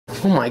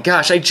Oh my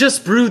gosh, I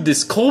just brewed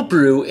this cold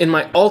brew in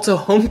my Alto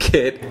home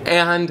kit,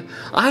 and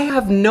I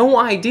have no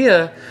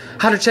idea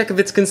how to check if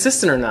it's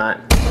consistent or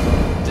not.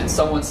 Did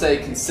someone say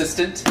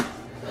consistent?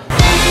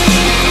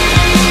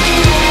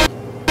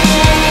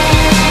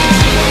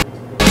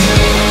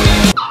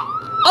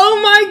 Oh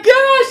my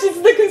gosh,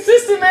 it's the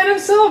consistent man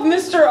himself,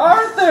 Mr.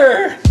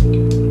 Arthur!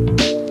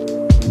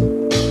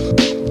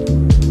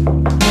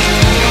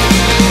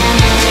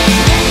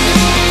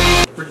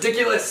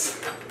 Ridiculous!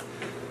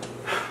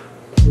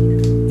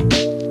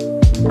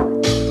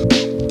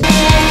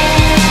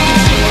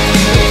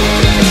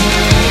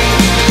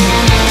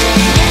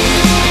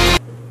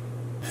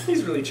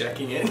 He's really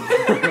checking it.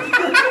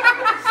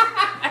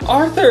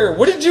 Arthur,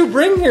 what did you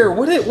bring here?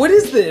 What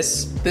is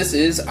this? This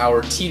is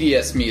our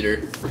TDS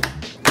meter,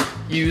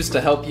 used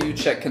to help you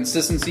check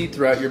consistency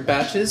throughout your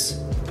batches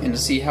and to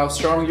see how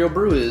strong your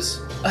brew is.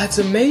 That's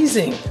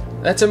amazing.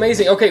 That's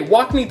amazing. Okay,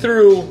 walk me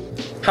through,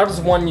 how does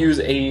one use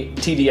a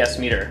TDS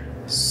meter?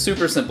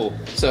 Super simple.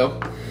 So,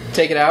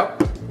 take it out,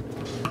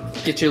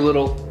 get your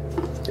little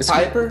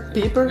peeper?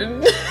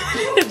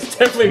 It's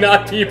definitely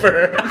not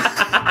peeper.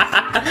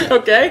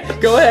 Okay,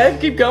 go ahead,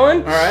 keep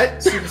going.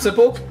 Alright, super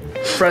simple.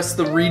 Press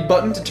the read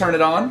button to turn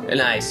it on.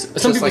 Nice.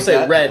 Some people like say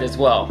that. red as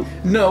well.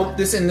 No, in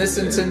this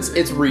instance,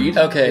 it's read.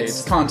 Okay.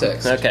 It's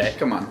context. Okay.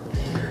 Come on.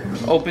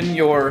 Open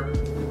your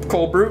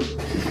cold brew.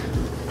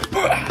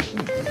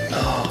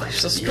 Oh, you're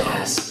so strong.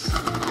 Yes.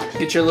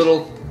 Get your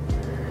little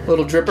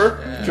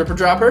dripper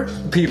dropper.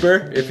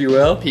 Peeper, if you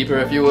will. Peeper,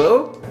 if you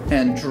will.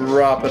 And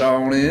drop it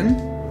on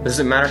in. Does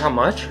it matter how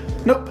much?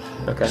 Nope.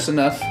 Okay. Just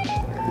enough.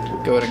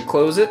 Go ahead and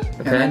close it.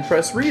 And then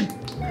press read.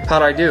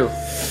 How'd I do?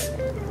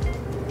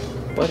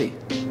 Buddy,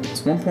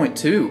 it's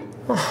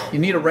 1.2. You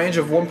need a range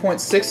of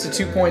 1.6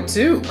 to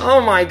 2.2. Oh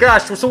my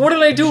gosh, so what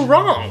did I do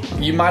wrong?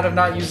 You might have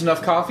not used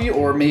enough coffee,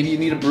 or maybe you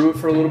need to brew it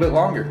for a little bit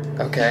longer.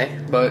 Okay.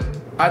 But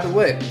either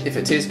way, if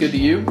it tastes good to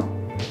you,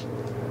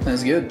 then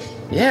it's good.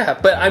 Yeah,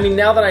 but I mean,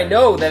 now that I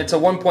know that it's a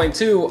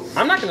 1.2,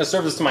 I'm not gonna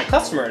serve this to my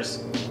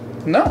customers.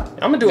 No.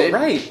 I'm gonna do it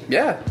right.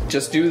 Yeah,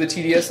 just do the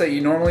TDS that you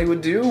normally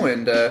would do,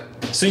 and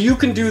So you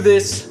can do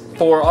this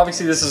for,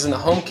 obviously this is in the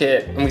home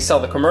kit, and we sell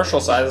the commercial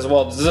side as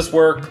well. Does this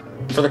work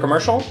for the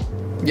commercial?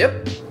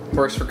 yep.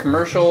 Works for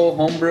commercial,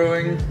 home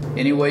brewing,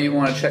 any way you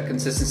want to check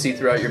consistency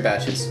throughout your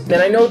batches. And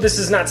I know this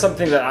is not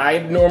something that I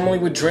normally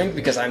would drink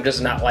because I'm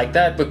just not like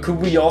that, but could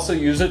we also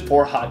use it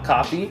for hot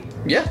coffee?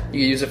 Yeah,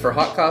 you can use it for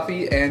hot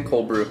coffee and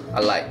cold brew,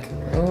 I like.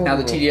 Ooh. Now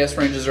the TDS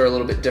ranges are a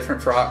little bit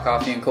different for hot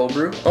coffee and cold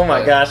brew. Oh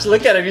my gosh,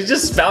 look at him, he's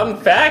just spouting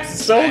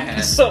facts.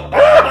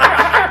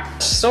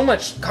 So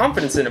much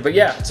confidence in it. But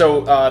yeah,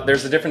 so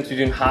there's a difference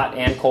between hot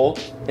and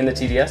cold in the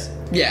TDS?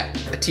 Yeah,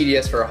 a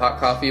TDS for a hot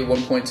coffee of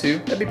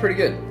 1.2, that'd be pretty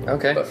good.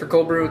 Okay. But for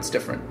cold brew, it's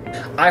different.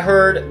 I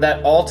heard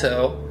that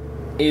Alto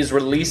is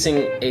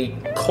releasing a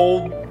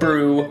cold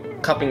brew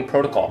cupping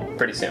protocol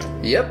pretty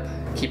soon. Yep,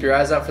 keep your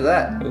eyes out for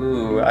that.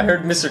 Ooh, I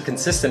heard Mr.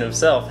 Consistent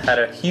himself had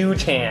a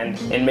huge hand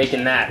in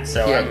making that,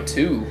 so He had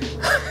two.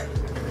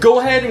 go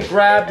ahead and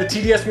grab the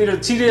TDS meter.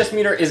 The TDS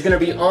meter is going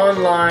to be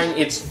online.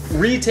 It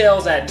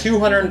retails at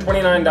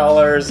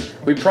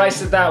 $229. We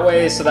priced it that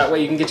way so that way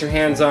you can get your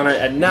hands on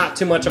it at not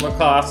too much of a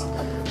cost.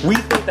 We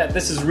think that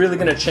this is really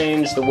going to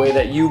change the way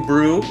that you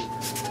brew,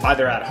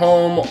 either at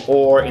home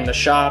or in the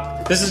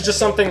shop. This is just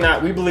something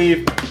that we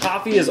believe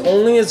coffee is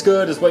only as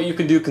good as what you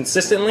can do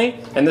consistently,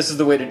 and this is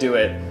the way to do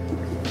it.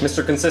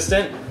 Mr.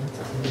 Consistent?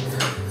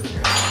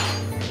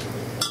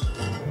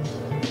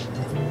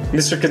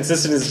 Mr.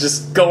 Consistent is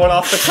just going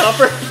off the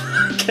copper.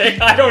 Okay,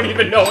 I don't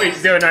even know what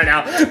he's doing right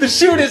now. The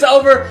shoot is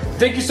over.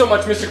 Thank you so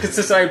much, Mr.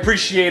 Consistent. I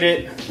appreciate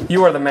it.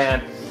 You are the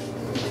man.